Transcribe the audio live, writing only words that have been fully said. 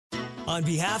On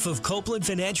behalf of Copeland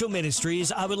Financial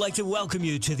Ministries, I would like to welcome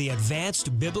you to the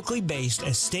Advanced Biblically Based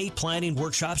Estate Planning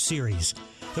Workshop Series.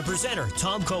 The presenter,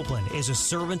 Tom Copeland, is a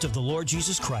servant of the Lord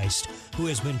Jesus Christ who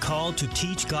has been called to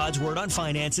teach God's Word on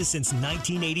finances since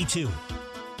 1982.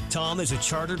 Tom is a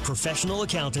chartered professional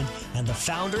accountant and the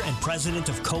founder and president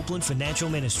of Copeland Financial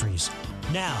Ministries.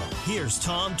 Now, here's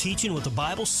Tom teaching what the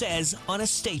Bible says on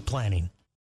estate planning.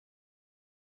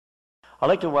 I'd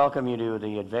like to welcome you to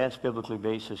the Advanced Biblically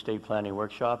Based Estate Planning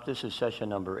Workshop. This is session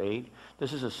number 8.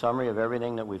 This is a summary of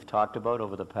everything that we've talked about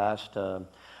over the past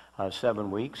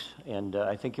 7 weeks, and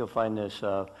I think you'll find this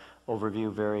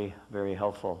overview very, very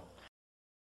helpful.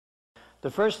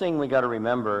 The first thing we got to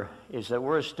remember is that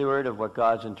we're a steward of what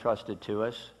God's entrusted to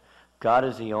us. God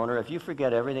is the owner. If you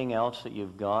forget everything else that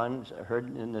you've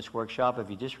heard in this workshop, if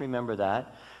you just remember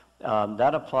that,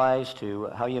 that applies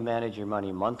to how you manage your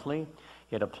money monthly.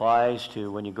 It applies to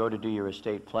when you go to do your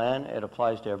estate plan. It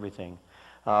applies to everything.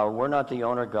 We're not the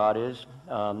owner, God is.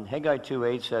 Haggai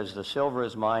 2:8 says, "The silver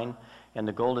is mine and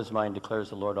the gold is mine, declares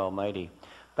the Lord Almighty."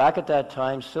 Back at that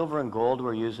time, silver and gold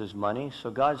were used as money,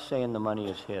 so God's saying the money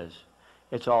is His.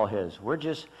 It's all His. We're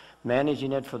just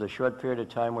managing it for the short period of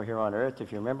time we're here on earth.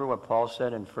 If you remember what Paul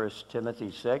said in 1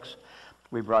 Timothy 6,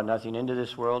 we brought nothing into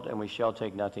this world and we shall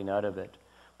take nothing out of it.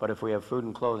 But if we have food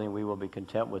and clothing, we will be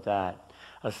content with that.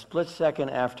 A split second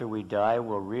after we die,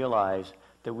 we'll realize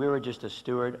that we were just a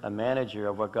steward, a manager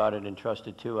of what God had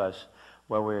entrusted to us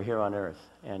while we were here on earth.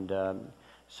 And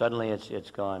suddenly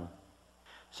it's gone.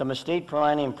 Some estate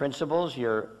planning principles: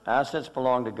 your assets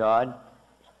belong to God,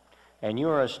 and you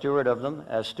are a steward of them.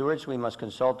 As stewards, we must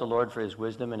consult the Lord for His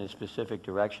wisdom and His specific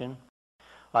direction.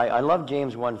 I love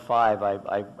James 1:5.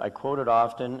 I quote it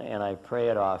often, and I pray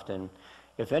it often.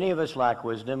 If any of us lack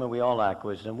wisdom, and we all lack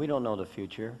wisdom, we don't know the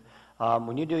future.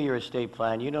 When you do your estate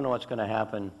plan, you don't know what's going to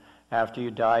happen after you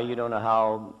die. You don't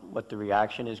know what the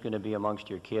reaction is going to be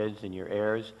amongst your kids and your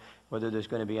heirs, whether there's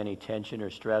going to be any tension or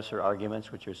stress or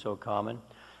arguments, which are so common.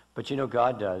 But you know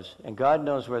God does, and God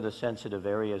knows where the sensitive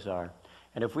areas are.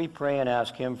 And if we pray and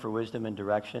ask Him for wisdom and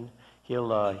direction,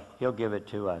 He'll give it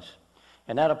to us.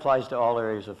 And that applies to all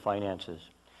areas of finances.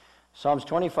 Psalms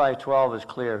 25:12 is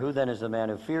clear. "Who then is the man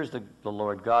who fears the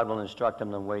Lord? God will instruct him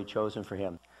in the way chosen for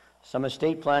him." Some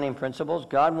estate planning principles.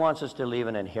 God wants us to leave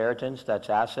an inheritance. That's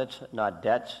assets, not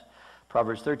debts.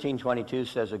 Proverbs 13:22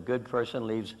 says a good person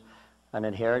leaves an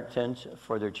inheritance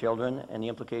for their children, and the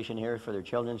implication here is for their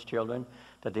children's children,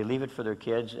 that they leave it for their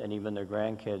kids and even their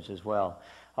grandkids as well.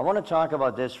 I want to talk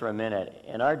about this for a minute.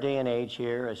 In our day and age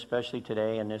here, especially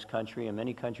today in this country and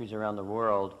many countries around the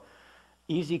world,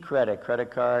 easy credit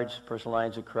cards, personal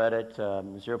lines of credit,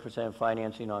 0%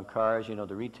 financing on cars,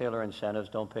 the retailer incentives,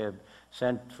 don't pay a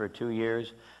cent for 2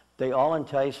 years. They all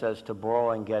entice us to borrow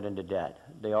and get into debt.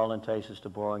 The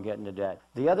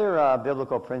other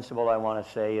biblical principle I want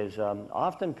to say is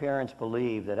often parents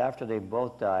believe that after they've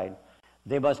both died,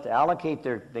 they must allocate,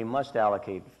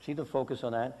 see the focus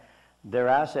on that? Their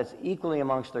assets equally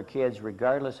amongst their kids,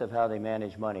 regardless of how they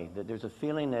manage money. That there's a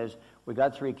feeling we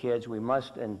got 3 kids, we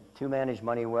must, and 2 manage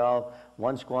money well,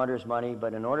 1 squanders money,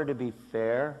 but in order to be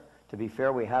fair,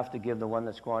 we have to give the one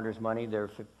that squanders money their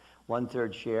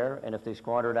 1/3 share, and if they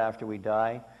squander it after we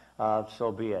die,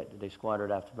 so be it. They squander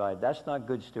it after we die. That's not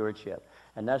good stewardship,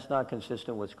 and that's not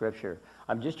consistent with Scripture.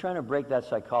 I'm just trying to break that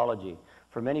psychology.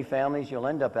 For many families, you'll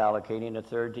end up allocating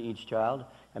 1/3 to each child,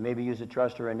 and maybe use a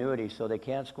trust or annuity so they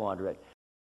can't squander it.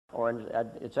 Or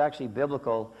it's actually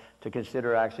biblical to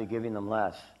consider actually giving them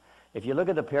less. If you look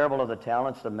at the parable of the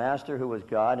talents, the master who was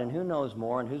God, and who knows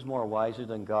more and who's more wiser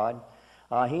than God,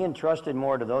 he entrusted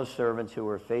more to those servants who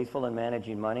were faithful in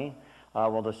managing money,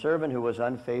 while the servant who was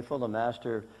unfaithful, the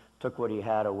master took what he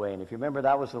had away. And if you remember,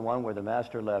 that was the one where the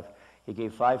master left. He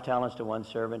gave 5 talents to one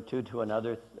servant, 2 to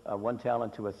another, 1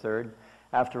 talent to a third.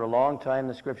 After a long time,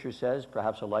 the Scripture says,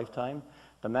 perhaps a lifetime,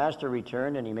 the master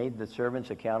returned and he made the servants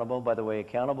accountable, by the way,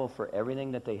 accountable for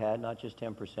everything that they had, not just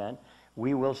 10%.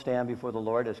 We will stand before the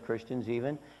Lord as Christians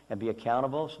even and be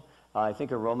accountable. I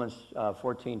think of Romans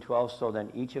 14:12, so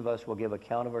then each of us will give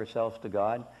account of ourselves to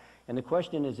God. And the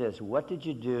question is this: what did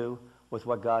you do with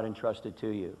what God entrusted to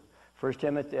you? 1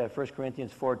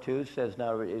 Corinthians 4:2 says,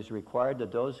 "Now it is required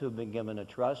that those who have been given a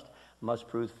trust must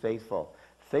prove faithful."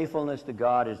 Faithfulness to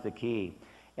God is the key.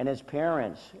 And as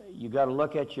parents, you got to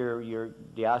look at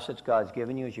the assets God's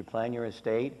given you as you plan your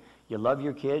estate. You love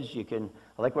your kids. I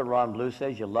like what Ron Blue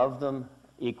says, you love them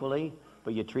equally,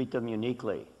 but you treat them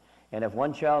uniquely. And if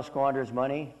one child squanders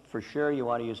money, for sure you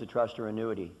want to use a trust or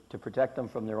annuity to protect them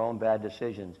from their own bad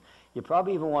decisions. You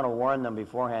probably even want to warn them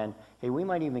beforehand, hey, we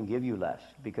might even give you less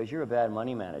because you're a bad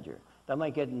money manager. That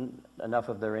might get enough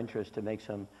of their interest to make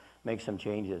some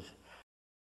changes.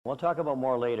 We'll talk about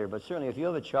more later, but certainly if you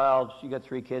have a child, you got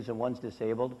 3 kids and one's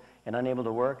disabled and unable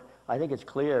to work, I think it's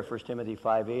clear, 1 Timothy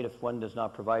 5:8, if one does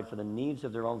not provide for the needs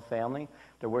of their own family,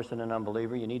 they're worse than an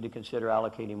unbeliever. You need to consider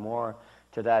allocating more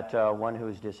to that one who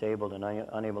is disabled and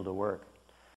unable to work.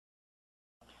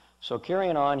 So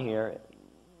carrying on here,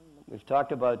 we've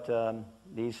talked about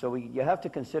these, so you have to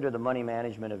consider the money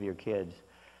management of your kids.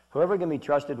 Whoever can be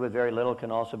trusted with very little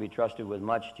can also be trusted with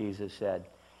much, Jesus said.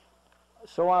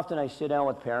 So often I sit down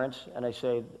with parents and I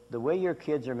say, the way your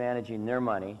kids are managing their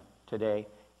money today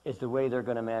is the way they're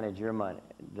going to manage your money,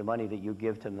 the money that you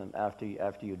give to them after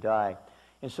you die.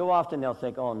 And so often they'll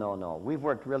think, oh, no, we've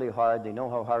worked really hard. They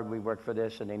know how hard we worked for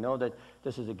this, and they know that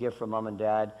this is a gift from mom and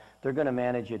dad. They're going to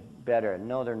manage it better.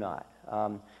 No, they're not.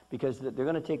 Because they're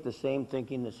going to take the same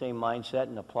thinking, the same mindset,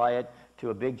 and apply it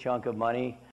to a big chunk of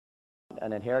money,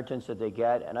 an inheritance that they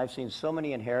get. And I've seen so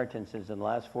many inheritances in the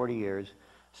last 40 years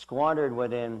squandered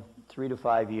within 3 to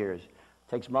 5 years.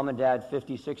 It takes mom and dad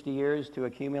 50, 60 years to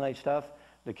accumulate stuff.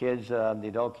 The kids, the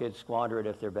adult kids, squander it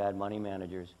if they're bad money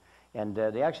managers. And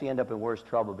they actually end up in worse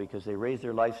trouble because they raise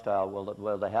their lifestyle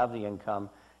while they have the income,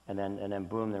 and then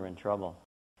boom, they're in trouble.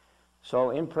 So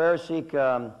in prayer, seek,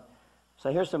 so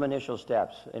here's some initial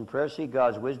steps. In prayer, seek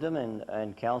God's wisdom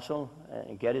and counsel,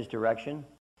 and get his direction.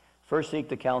 First, seek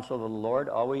the counsel of the Lord.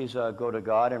 Always go to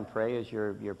God and pray as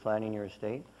you're planning your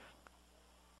estate.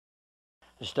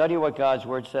 Study what God's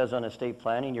word says on estate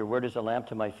planning. Your word is a lamp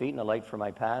to my feet and a light for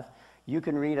my path. You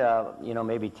can read,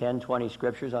 maybe 10, 20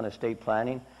 scriptures on estate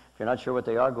planning. If you're not sure what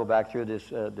they are, go back through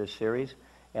this series.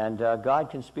 And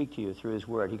God can speak to you through his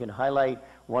word. He can highlight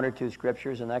 1 or 2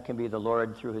 scriptures, and that can be the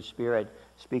Lord through his Spirit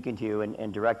speaking to you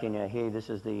and directing you, hey, this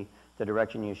is the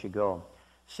direction you should go.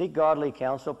 Seek godly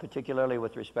counsel, particularly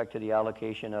with respect to the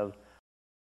allocation of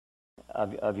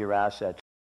your assets.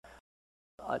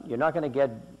 You're not going to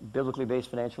get biblically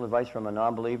based financial advice from a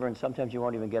non-believer, and sometimes you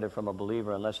won't even get it from a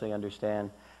believer unless they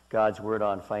understand God's word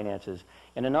on finances.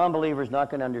 And a non-believer is not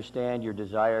going to understand your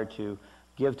desire to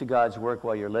give to God's work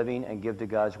while you're living and give to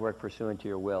God's work pursuant to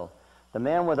your will. The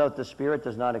man without the Spirit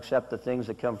does not accept the things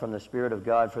that come from the Spirit of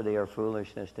God, for they are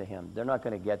foolishness to him. They're not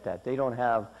going to get that. They don't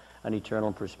have an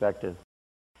eternal perspective.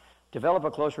 Develop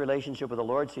a close relationship with the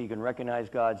Lord so you can recognize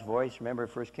God's voice. Remember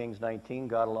 1 Kings 19,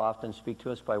 God will often speak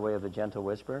to us by way of a gentle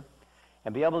whisper.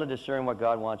 And be able to discern what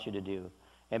God wants you to do.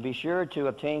 And be sure to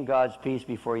obtain God's peace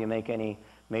before you make any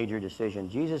major decision.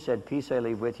 Jesus said, peace I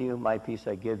leave with you, my peace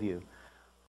I give you.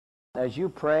 As you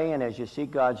pray and as you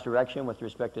seek God's direction with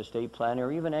respect to estate planning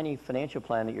or even any financial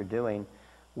plan that you're doing,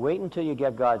 wait until you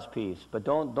get God's peace. But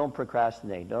don't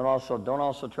procrastinate. Don't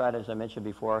also try to, as I mentioned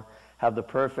before, have the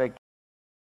perfect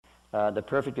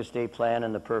estate plan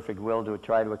and the perfect will to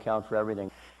try to account for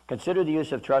everything. Consider the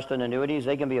use of trust and annuities.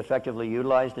 They can be effectively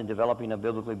utilized in developing a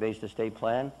biblically based estate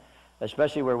plan,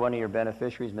 especially where one of your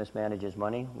beneficiaries mismanages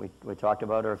money. We talked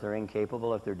about, or if they're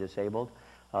incapable, if they're disabled.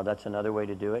 That's another way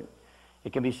to do it.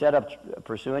 It can be set up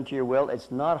pursuant to your will. It's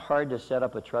not hard to set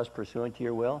up a trust pursuant to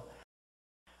your will.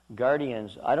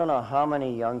 Guardians, I don't know how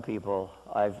many young people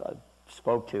I've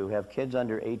spoke to have kids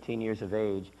under 18 years of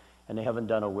age and they haven't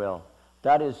done a will.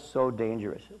 That is so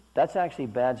dangerous. That's actually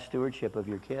bad stewardship of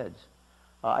your kids.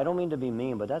 I don't mean to be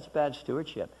mean, but that's bad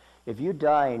stewardship. If you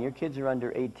die and your kids are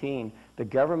under 18, the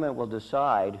government will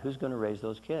decide who's going to raise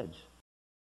those kids.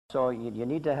 So you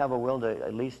need to have a will to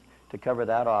at least to cover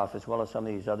that off, as well as some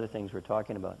of these other things we're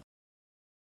talking about.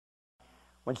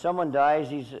 When someone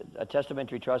dies, a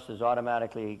testamentary trust is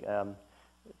automatically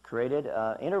created.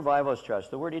 Inter vivos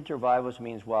trust. The word inter vivos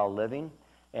means while living,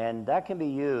 and that can be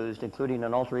used, including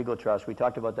an alter ego trust. We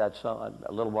talked about that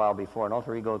a little while before. An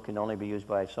alter ego can only be used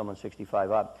by someone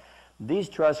 65 up. These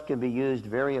trusts can be used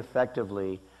very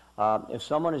effectively if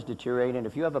someone is deteriorating.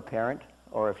 If you have a parent,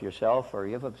 or if yourself, or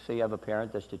say you have a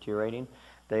parent that's deteriorating,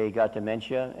 they got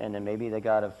dementia, and then maybe they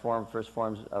got first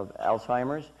forms of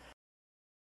Alzheimer's.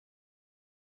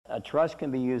 A trust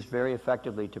can be used very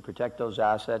effectively to protect those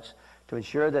assets, to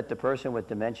ensure that the person with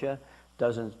dementia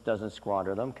doesn't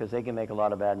squander them, because they can make a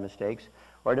lot of bad mistakes,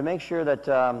 or to make sure that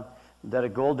that a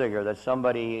gold digger, that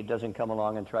somebody doesn't come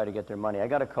along and try to get their money. I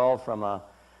got a call from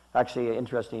actually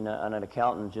interesting on an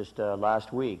accountant just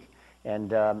last week,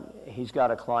 and he's got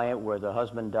a client where the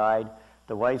husband died.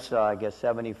 The wife's, I guess,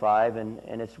 75,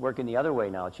 and it's working the other way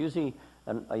now. It's usually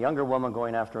a younger woman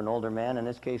going after an older man. In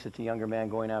this case, it's a younger man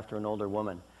going after an older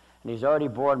woman. And he's already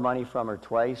borrowed money from her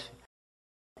twice.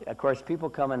 Of course,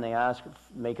 people come and they ask,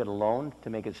 make it a loan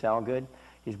to make it sound good.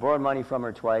 He's borrowed money from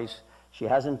her twice. She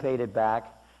hasn't paid it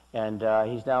back, and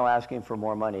he's now asking for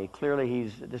more money. Clearly,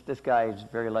 this guy is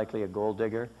very likely a gold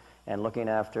digger and looking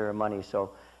after money.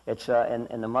 So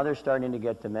And the mother's starting to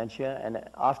get dementia, and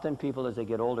often people, as they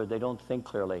get older, they don't think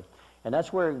clearly. And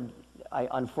that's where,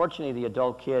 unfortunately, the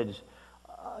adult kids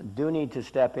do need to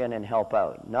step in and help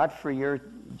out. Not for your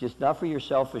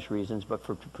selfish reasons, but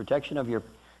for protection of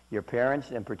your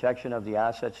parents and protection of the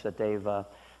assets that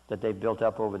they've built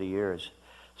up over the years.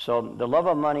 So the love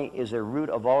of money is a root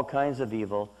of all kinds of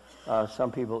evil.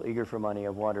 Some people eager for money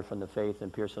have wandered from the faith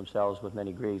and pierced themselves with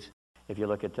many griefs. If you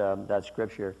look at that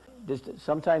scripture,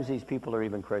 sometimes these people are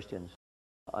even Christians,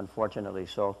 unfortunately.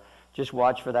 So just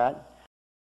watch for that.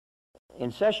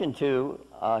 In session 2,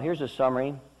 here's a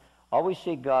summary. Always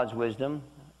seek God's wisdom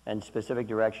and specific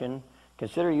direction.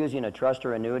 Consider using a trust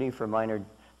or annuity for minor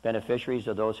beneficiaries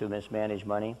of those who mismanage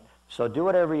money. So do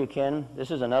whatever you can.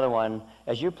 This is another one.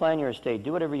 As you plan your estate,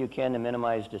 do whatever you can to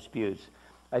minimize disputes.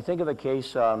 I think of a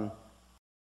case a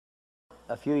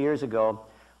few years ago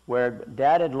where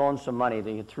Dad had loaned some money.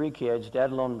 They had 3 kids.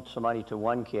 Dad loaned some money to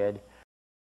one kid.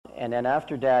 And then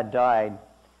after Dad died,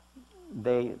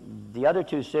 the other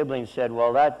 2 siblings said,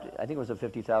 well, I think it was a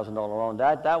 $50,000 loan.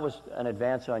 That was an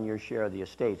advance on your share of the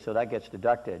estate, so that gets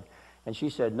deducted. And she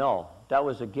said, no, that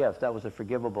was a gift. That was a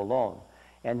forgivable loan.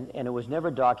 And it was never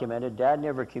documented. Dad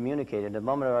never communicated. The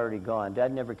mom had already gone.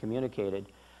 Dad never communicated.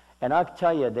 And I'll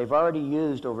tell you, they've already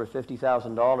used over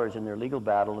 $50,000 in their legal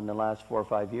battle in the last 4 or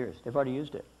 5 years. They've already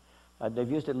used it.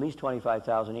 They've used at least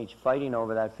 $25,000 each, fighting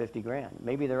over that $50,000.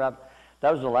 Maybe they're up.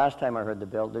 That was the last time I heard the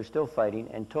bill. They're still fighting.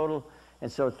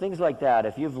 And so things like that,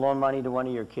 if you've loaned money to one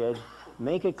of your kids,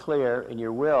 make it clear in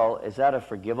your will, is that a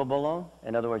forgivable loan?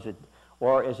 In other words,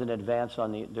 or is it an advance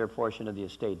on their portion of the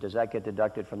estate? Does that get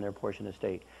deducted from their portion of the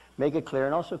estate? Make it clear,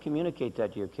 and also communicate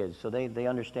that to your kids so they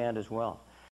understand as well.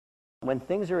 When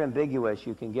things are ambiguous,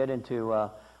 you can get into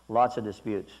lots of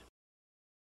disputes.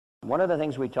 One of the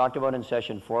things we talked about in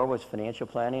session 4 was financial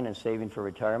planning and saving for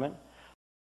retirement.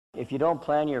 If you don't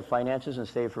plan your finances and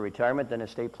save for retirement, then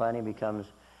estate planning becomes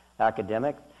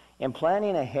academic. And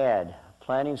planning ahead,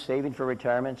 saving for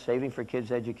retirement, saving for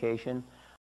kids' education,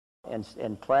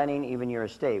 and planning even your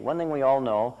estate. One thing we all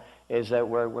know is that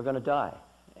we're going to die.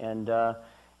 And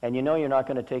you know you're not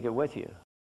going to take it with you.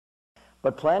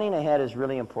 But planning ahead is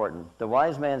really important. The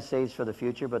wise man saves for the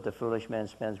future, but the foolish man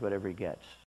spends whatever he gets.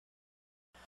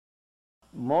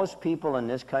 Most people in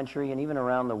this country and even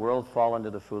around the world fall into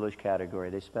the foolish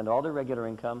category. They spend all their regular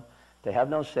income. They have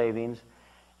no savings.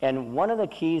 And one of the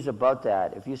keys about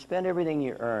that, if you spend everything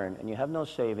you earn and you have no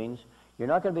savings, you're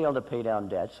not going to be able to pay down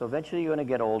debt. So eventually you're going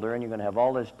to get older and you're going to have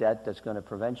all this debt that's going to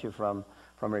prevent you from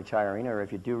retiring. Or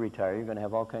if you do retire, you're going to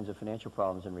have all kinds of financial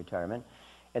problems in retirement.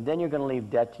 And then you're going to leave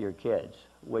debt to your kids,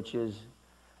 which is,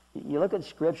 you look at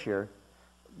Scripture,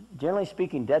 generally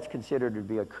speaking, debt's considered to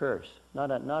be a curse,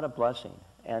 not a blessing.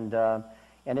 And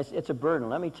it's a burden.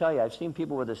 Let me tell you, I've seen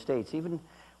people with estates, even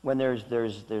when there's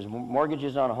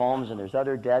mortgages on homes and there's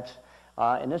other debts.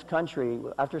 In this country,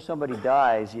 after somebody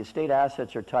dies, the estate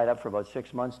assets are tied up for about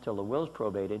 6 months till the will's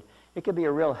probated. It can be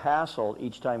a real hassle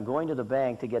each time going to the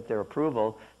bank to get their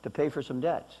approval to pay for some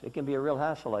debts. It can be a real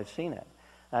hassle. I've seen it.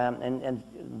 And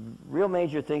real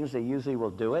major things, they usually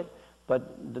will do it.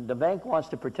 But the bank wants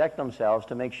to protect themselves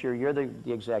to make sure you're the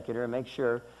executor and make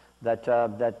sure that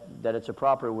it's a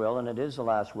proper will and it is the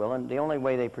last will. And the only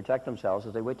way they protect themselves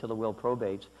is they wait till the will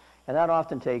probates. And that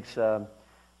often takes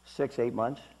 6, 8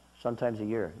 months, sometimes a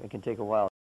year. It can take a while.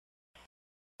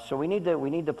 So we need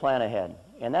to plan ahead.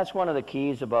 And that's one of the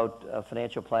keys about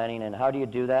financial planning. And how do you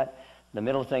do that? The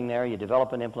middle thing there, you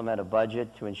develop and implement a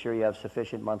budget to ensure you have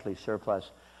sufficient monthly surplus.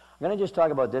 I'm going to just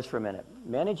talk about this for a minute.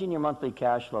 Managing your monthly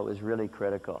cash flow is really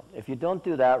critical. If you don't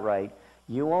do that right,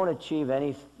 you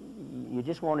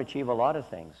just won't achieve a lot of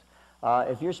things.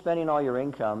 If you're spending all your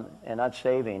income and not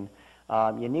saving,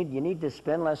 you need to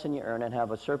spend less than you earn and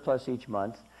have a surplus each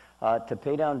month to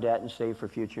pay down debt and save for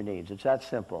future needs. It's that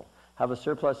simple. Have a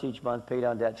surplus each month, pay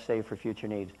down debt, save for future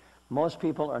needs. Most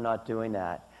people are not doing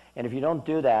that. And if you don't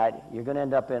do that, you're going to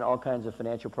end up in all kinds of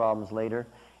financial problems later,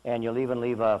 and you'll even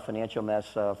leave a financial mess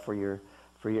for your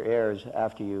heirs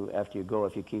after you go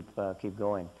if you keep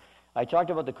going. I talked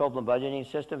about the Copeland budgeting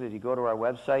system. If you go to our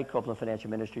website,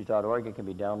 copelandfinancialministries.org, it can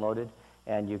be downloaded,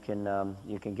 and you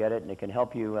can get it, and it can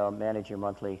help you manage your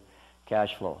monthly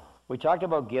cash flow. We talked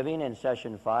about giving in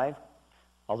session 5.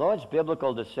 Although it's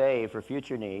biblical to save for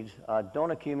future needs,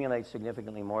 don't accumulate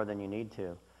significantly more than you need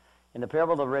to. In the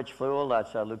parable of the rich fool,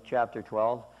 that's Luke chapter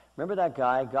 12, remember that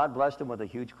guy? God blessed him with a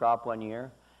huge crop one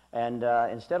year. And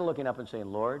instead of looking up and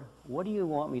saying, Lord, what do you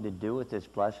want me to do with this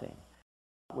blessing?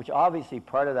 Which obviously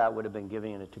part of that would have been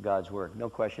giving it to God's work, no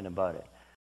question about it.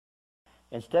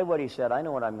 Instead what he said, I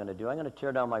know what I'm going to do. I'm going to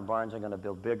tear down my barns, I'm going to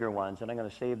build bigger ones, and I'm going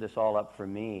to save this all up for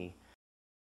me.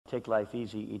 take life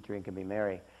easy, eat, drink, and be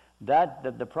merry.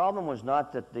 The problem was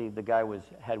not that the guy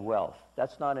had wealth.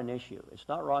 That's not an issue. It's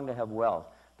not wrong to have wealth.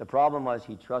 The problem was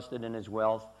he trusted in his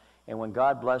wealth, and when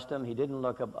God blessed him, he didn't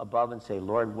look above and say,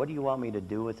 Lord, what do you want me to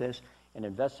do with this? And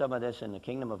invest some of this in the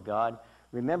kingdom of God.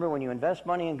 Remember, when you invest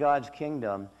money in God's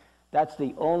kingdom, that's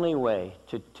the only way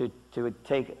to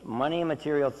take money and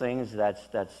material things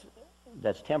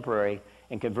that's temporary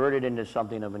and convert it into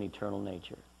something of an eternal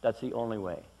nature. That's the only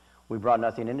way. We brought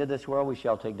nothing into this world, we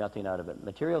shall take nothing out of it.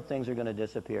 Material things are going to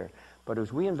disappear. But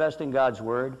as we invest in God's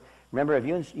Word, remember,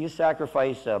 if you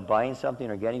sacrifice buying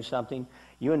something or getting something,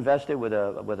 you invest it with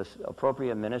an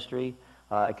appropriate ministry.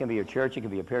 It can be your church, it can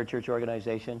be a parachurch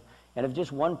organization. And if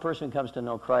just one person comes to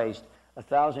know Christ,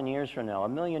 1,000 years from now,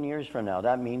 1,000,000 years from now,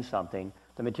 that means something.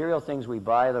 The material things we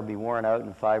buy, they'll be worn out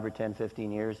in 5 or 10,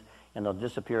 15 years, and they'll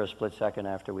disappear a split second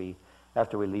after we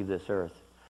leave this earth.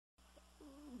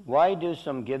 Why do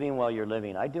some giving while you're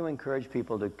living? I do encourage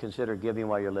people to consider giving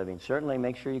while you're living. Certainly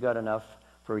make sure you got enough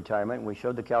for retirement. We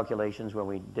showed the calculations when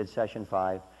we did session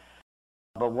 5.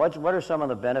 But what are some of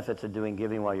the benefits of doing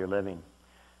giving while you're living?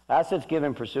 Assets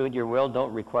given pursuant to your will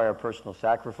don't require personal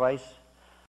sacrifice.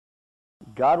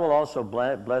 God will also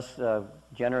bless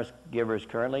generous givers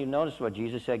currently. Notice what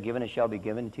Jesus said, given it shall be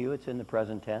given to you. It's in the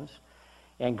present tense.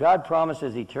 And God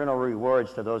promises eternal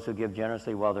rewards to those who give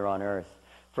generously while they're on earth.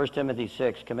 1 Timothy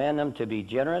 6, command them to be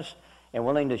generous and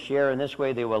willing to share. In this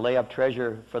way they will lay up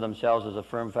treasure for themselves as a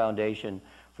firm foundation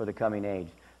for the coming age.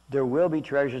 There will be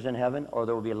treasures in heaven, or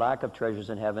there will be lack of treasures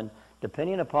in heaven,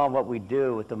 depending upon what we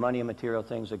do with the money and material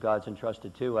things that God's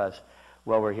entrusted to us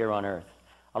while we're here on earth.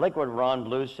 I like what Ron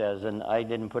Blue says, and I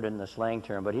didn't put it in the slang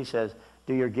term, but he says,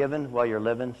 do your giving while you're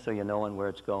living so you know where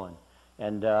it's going.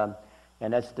 And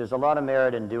there's a lot of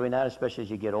merit in doing that, especially as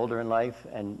you get older in life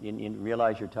and you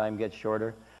realize your time gets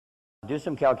shorter. Do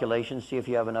some calculations, see if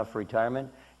you have enough for retirement,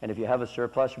 and if you have a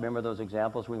surplus, remember those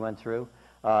examples we went through,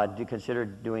 do consider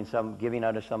doing giving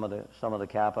out of some of the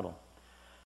capital.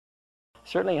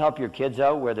 Certainly help your kids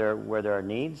out where there are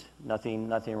needs. Nothing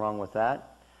wrong with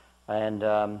that. And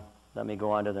let me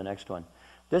go on to the next one.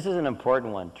 This is an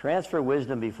important one. Transfer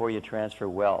wisdom before you transfer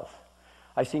wealth.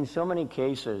 I've seen so many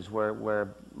cases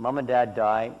where mom and dad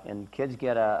die and kids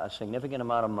get a significant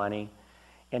amount of money,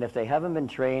 and if they haven't been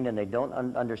trained and they don't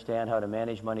understand how to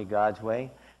manage money God's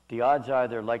way, the odds are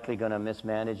they're likely going to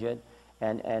mismanage it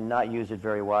and not use it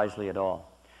very wisely at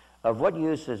all. Of what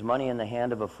use is money in the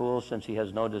hand of a fool since he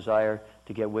has no desire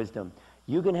to get wisdom?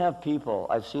 You can have people,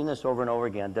 I've seen this over and over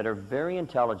again, that are very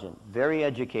intelligent, very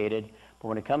educated, but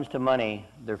when it comes to money,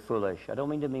 they're foolish. I don't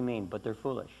mean to be mean, but they're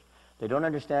foolish. They don't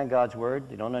understand God's Word,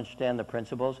 they don't understand the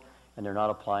principles, and they're not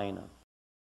applying them.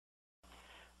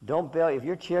 Don't bail. If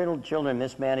your children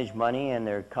mismanage money and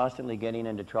they're constantly getting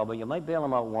into trouble, you might bail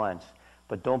them out once,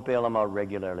 but don't bail them out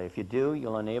regularly. If you do,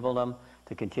 you'll enable them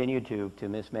to continue to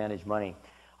mismanage money.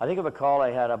 I think of a call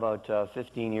I had about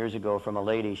 15 years ago from a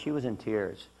lady. She was in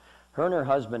tears. Her and her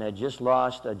husband had just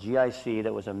lost a GIC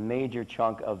that was a major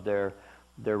chunk of their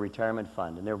retirement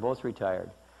fund, and they were both retired.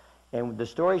 And the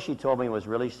story she told me was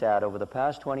really sad. Over the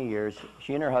past 20 years,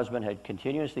 she and her husband had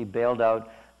continuously bailed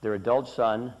out their adult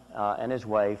son and his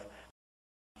wife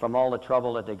from all the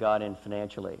trouble that they got in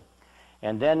financially.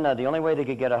 And then the only way they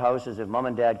could get a house is if mom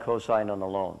and dad co-signed on the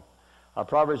loan.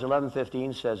 Proverbs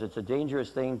 11:15 says, it's a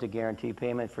dangerous thing to guarantee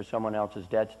payment for someone else's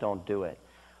debts. Don't do it.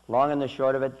 Long and the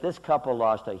short of it, this couple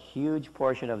lost a huge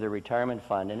portion of their retirement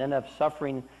fund and ended up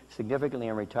suffering significantly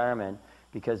in retirement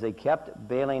because they kept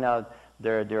bailing out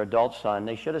their adult son.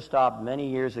 They should have stopped many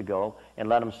years ago and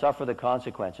let him suffer the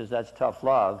consequences. That's tough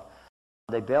love.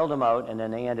 They bailed him out, and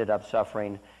then they ended up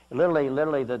suffering.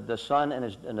 Literally, the son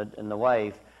and the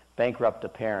wife bankrupt the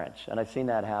parents. And I've seen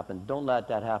that happen. Don't let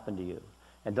that happen to you.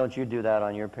 And don't you do that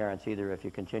on your parents either if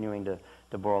you're continuing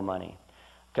to borrow money.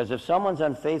 Because if someone's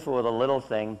unfaithful with a little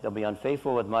thing, they'll be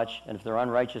unfaithful with much. And if they're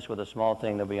unrighteous with a small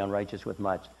thing, they'll be unrighteous with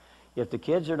much. If the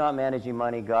kids are not managing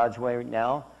money God's way right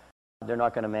now, they're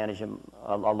not going to manage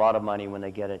a lot of money when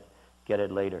they get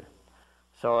it later.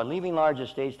 So leaving large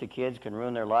estates to kids can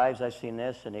ruin their lives. I've seen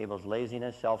this. Enables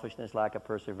laziness, selfishness, lack of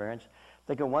perseverance.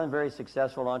 Think of one very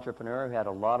successful entrepreneur who had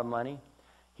a lot of money.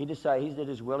 He decided, he did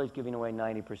his will, he's giving away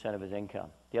 90% of his income.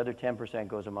 The other 10%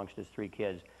 goes amongst his 3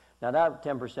 kids. Now that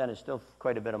 10% is still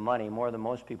quite a bit of money, more than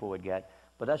most people would get,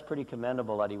 but that's pretty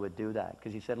commendable that he would do that.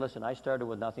 Because he said, listen, I started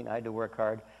with nothing, I had to work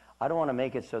hard. I don't want to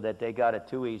make it so that they got it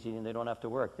too easy and they don't have to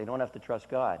work. They don't have to trust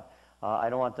God. I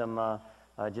don't want them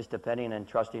just depending and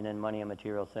trusting in money and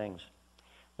material things.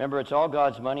 Remember, it's all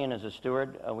God's money, and as a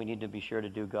steward, we need to be sure to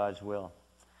do God's will.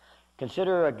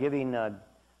 Consider giving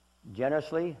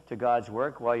generously to God's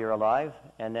work while you're alive,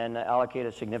 and then allocate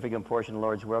a significant portion of the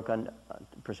Lord's work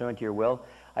pursuant to your will.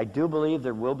 I do believe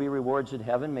there will be rewards in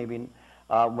heaven, maybe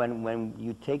when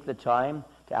you take the time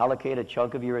to allocate a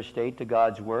chunk of your estate to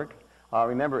God's work.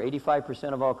 Remember,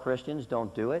 85% of all Christians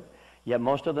don't do it, yet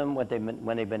most of them,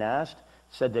 when they've been asked,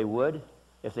 said they would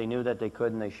if they knew that they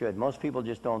could and they should. Most people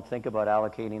just don't think about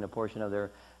allocating a portion of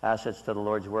their assets to the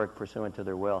Lord's work pursuant to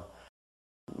their will.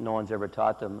 No one's ever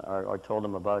taught them or told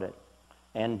them about it.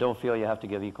 And don't feel you have to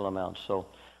give equal amounts. So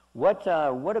what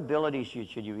abilities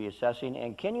should you be assessing?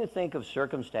 And can you think of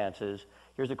circumstances,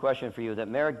 here's a question for you, that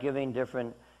merit giving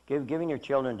your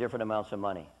children different amounts of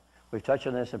money? We've touched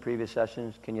on this in previous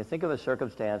sessions. Can you think of a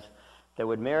circumstance that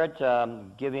would merit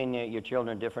giving your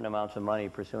children different amounts of money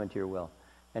pursuant to your will?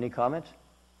 Any comments?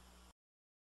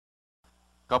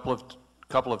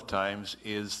 Couple of times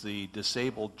is the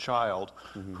disabled child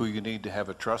who you need to have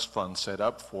a trust fund set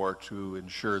up for to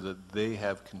ensure that they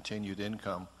have continued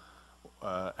income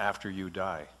after you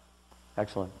die.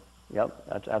 Excellent. Yep,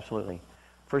 that's absolutely.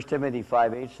 1 Timothy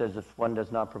 5:8 says if one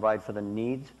does not provide for the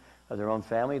needs of their own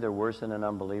family, they're worse than an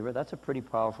unbeliever. That's a pretty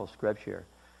powerful scripture.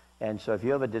 And so if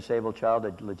you have a disabled child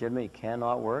that legitimately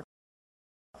cannot work,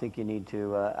 I think you need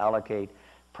to allocate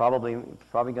probably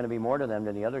going to be more to them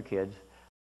than the other kids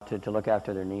to look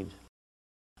after their needs.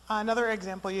 Another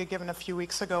example you had given a few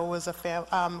weeks ago was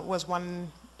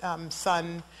one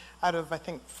son out of, I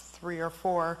think, 3 or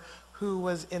 4 who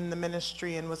was in the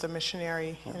ministry and was a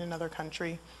missionary in another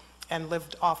country and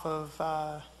lived off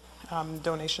of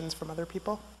donations from other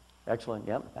people. Excellent,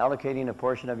 yep. Allocating a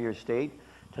portion of your estate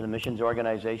to the missions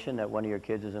organization that one of your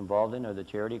kids is involved in, or the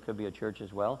charity, could be a church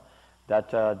as well.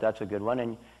 That's a good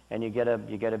one. And you get a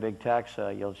big tax.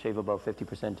 You'll save about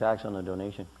 50% tax on the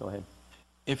donation. Go ahead.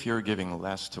 If you're giving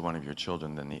less to one of your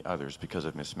children than the others because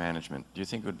of mismanagement, do you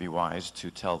think it would be wise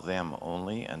to tell them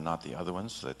only and not the other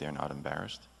ones so that they're not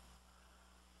embarrassed?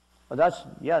 Well,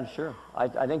 yeah, sure.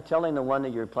 I think telling the one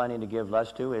that you're planning to give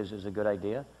less to is a good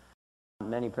idea.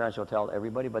 Many parents will tell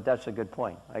everybody, but that's a good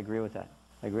point. I agree with that.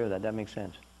 That makes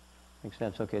sense.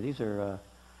 Okay, these are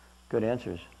good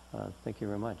answers. Thank you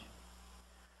very much.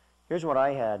 Here's what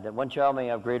I had. That one child may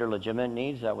have greater legitimate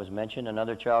needs, that was mentioned.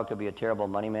 Another child could be a terrible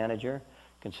money manager.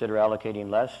 Consider allocating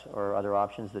less, or other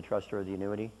options, the trust or the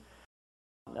annuity.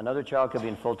 Another child could be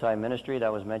in full-time ministry,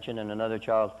 that was mentioned. And another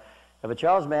child, if a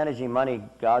child's managing money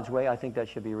God's way, I think that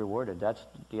should be rewarded. That's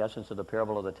the essence of the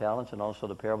parable of the talents and also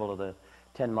the parable of the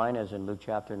 10 minas in Luke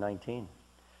chapter 19.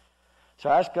 So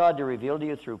ask God to reveal to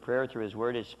you through prayer, through His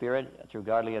Word, His Spirit, through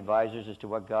godly advisors as to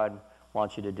what God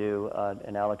wants you to do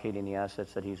in allocating the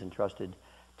assets that He's entrusted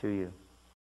to you.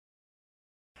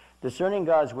 Discerning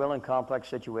God's will in complex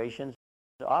situations.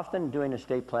 Often doing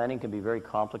estate planning can be very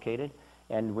complicated,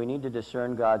 and we need to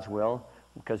discern God's will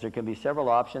because there can be several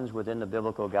options within the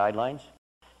biblical guidelines.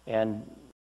 And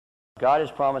God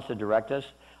has promised to direct us.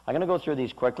 I'm going to go through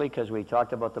these quickly because we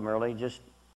talked about them early. Just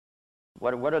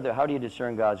how do you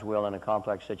discern God's will in a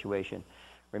complex situation?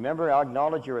 Remember,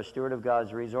 acknowledge you're a steward of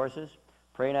God's resources.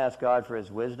 Pray and ask God for His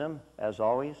wisdom, as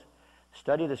always.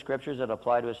 Study the scriptures that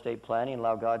apply to estate planning and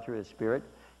allow God through His Spirit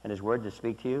and His Word to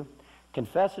speak to you.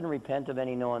 Confess and repent of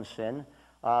any known sin.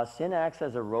 Sin acts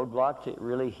as a roadblock to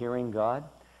really hearing God.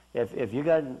 If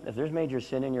there's major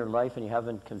sin in your life and you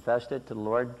haven't confessed it to the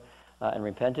Lord and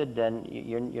repented, then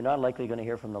you're not likely going to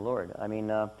hear from the Lord. I mean,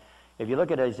 if you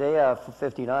look at Isaiah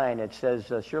 59, it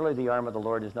says, surely the arm of the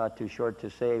Lord is not too short to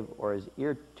save, or his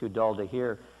ear too dull to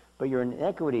hear. But your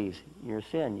iniquities, your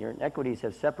iniquities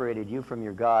have separated you from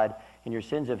your God, and your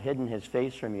sins have hidden His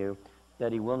face from you,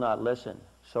 that He will not listen.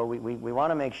 So we want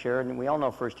to make sure, and we all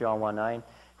know 1 John 1:9,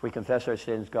 if we confess our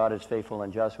sins, God is faithful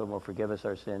and just and will forgive us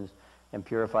our sins and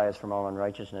purify us from all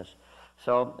unrighteousness.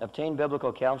 So obtain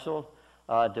biblical counsel,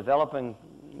 develop and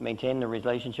maintain the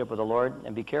relationship with the Lord,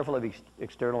 and be careful of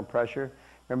external pressure.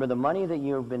 Remember, the money that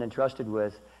you've been entrusted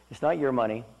with, it's not your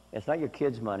money, it's not your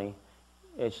kids' money,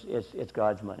 it's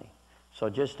God's money. So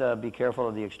just be careful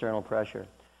of the external pressure.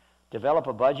 Develop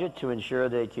a budget to ensure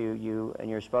that you and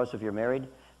your spouse, if you're married,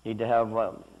 need to have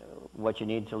what you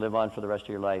need to live on for the rest of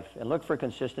your life. And look for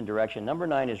consistent direction. Number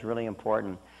 9 is really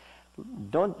important.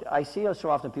 I see so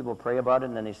often people pray about it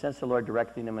and then they sense the Lord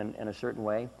directing them in a certain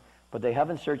way, but they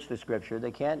haven't searched the Scripture.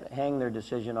 They can't hang their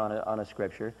decision on a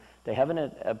Scripture. They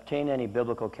haven't obtained any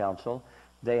biblical counsel.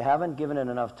 They haven't given it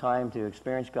enough time to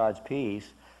experience God's peace.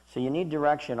 So you need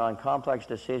direction on complex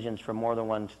decisions from more than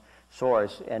one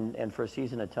source and for a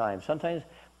season of time. Sometimes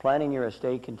planning your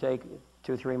estate can take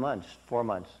 2, 3 months, 4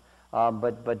 months.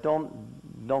 But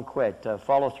don't quit.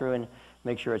 Follow through and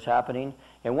make sure it's happening.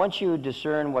 And once you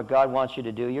discern what God wants you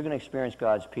to do, you're going to experience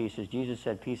God's peace. As Jesus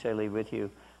said, peace I leave with you,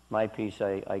 My peace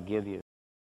I give you.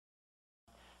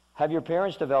 Have your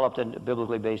parents developed a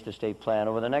biblically based estate plan?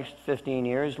 Over the next 15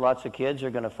 years, lots of kids are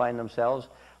going to find themselves,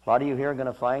 a lot of you here are going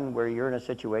to find where you're in a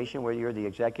situation where you're the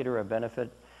executor or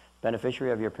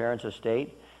beneficiary of your parents'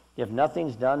 estate. If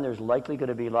nothing's done, there's likely going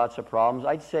to be lots of problems.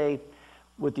 I'd say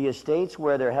with the estates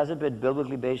where there hasn't been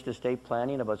biblically based estate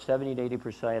planning, about 70 to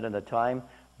 80% of the time,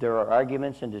 there are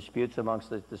arguments and disputes amongst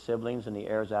the siblings and the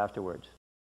heirs afterwards.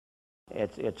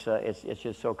 It's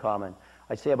just so common.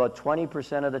 I'd say about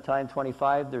 20% of the time,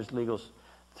 25, there's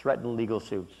threatened legal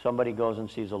suits. Somebody goes and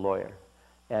sees a lawyer.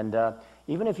 And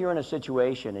even if you're in a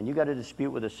situation and you got a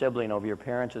dispute with a sibling over your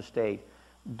parents' estate,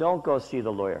 don't go see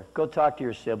the lawyer. Go talk to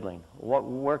your sibling.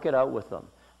 Work it out with them.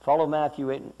 Follow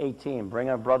Matthew 18. Bring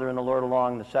a brother in the Lord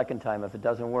along the second time if it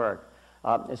doesn't work.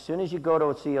 As soon as you go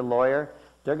to see a lawyer,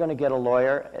 they're going to get a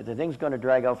lawyer. The thing's going to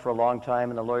drag out for a long time,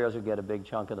 and the lawyers will get a big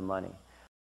chunk of the money.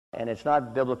 And it's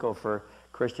not biblical for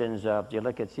Christians. You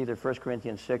look at either 1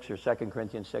 Corinthians 6 or 2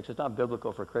 Corinthians 6. It's not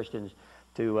biblical for Christians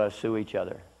to sue each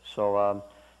other. So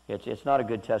it's not a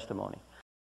good testimony.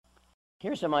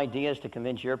 Here's some ideas to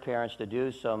convince your parents to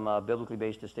do some biblically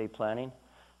based estate planning.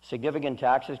 Significant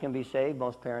taxes can be saved.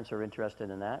 Most parents are interested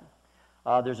in that.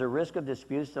 There's a risk of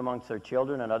disputes amongst their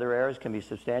children and other heirs can be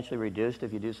substantially reduced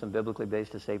if you do some biblically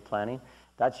based estate planning.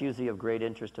 That's usually of great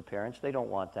interest to parents. They don't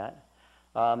want that.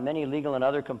 Many legal and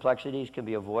other complexities can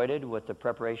be avoided with the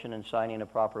preparation and signing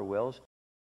of proper wills.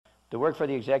 The work for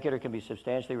the executor can be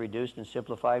substantially reduced and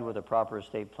simplified with a proper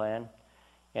estate plan.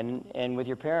 And with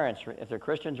your parents, if they're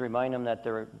Christians, remind them that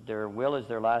their will is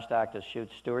their last act of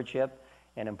stewardship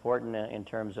and important in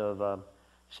terms of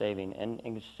saving. And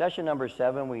in session number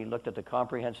 7, we looked at the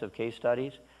comprehensive case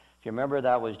studies. If you remember,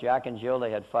 that was Jack and Jill.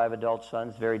 They had 5 adult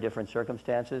sons, very different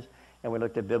circumstances, and we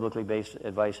looked at biblically based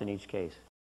advice in each case.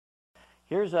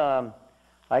 Here's the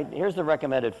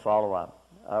recommended follow-up.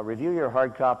 Review your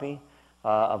hard copy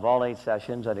of all 8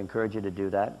 sessions. I'd encourage you to do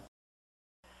that.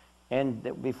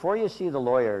 And before you see the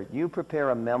lawyer, you prepare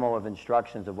a memo of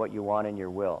instructions of what you want in your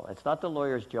will. It's not the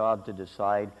lawyer's job to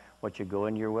decide what should go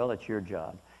in your will. It's your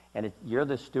job. And you're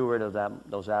the steward of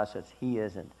those assets. He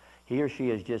isn't. He or she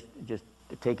is just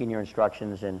taking your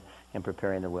instructions and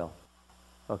preparing the will.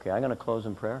 Okay, I'm going to close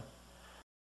in prayer.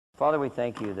 Father, we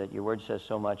thank you that your word says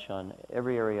so much on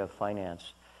every area of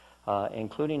finance,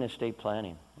 including estate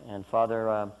planning. And Father,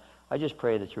 I just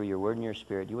pray that through your word and your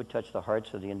spirit, you would touch the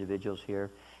hearts of the individuals here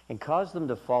and cause them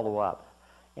to follow up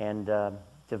and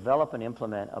develop and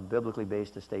implement a biblically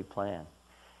based estate plan.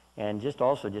 And just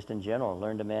in general,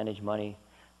 learn to manage money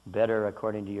better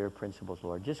according to your principles,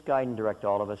 Lord. Just guide and direct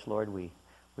all of us, Lord. We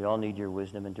all need your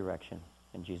wisdom and direction.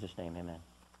 In Jesus' name, amen.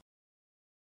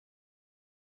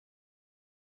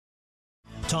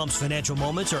 Tom's Financial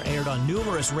Moments are aired on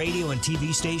numerous radio and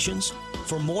TV stations.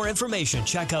 For more information,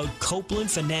 check out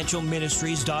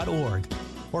CopelandFinancialMinistries.org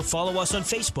or follow us on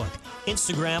Facebook,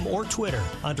 Instagram, or Twitter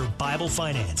under Bible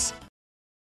Finance.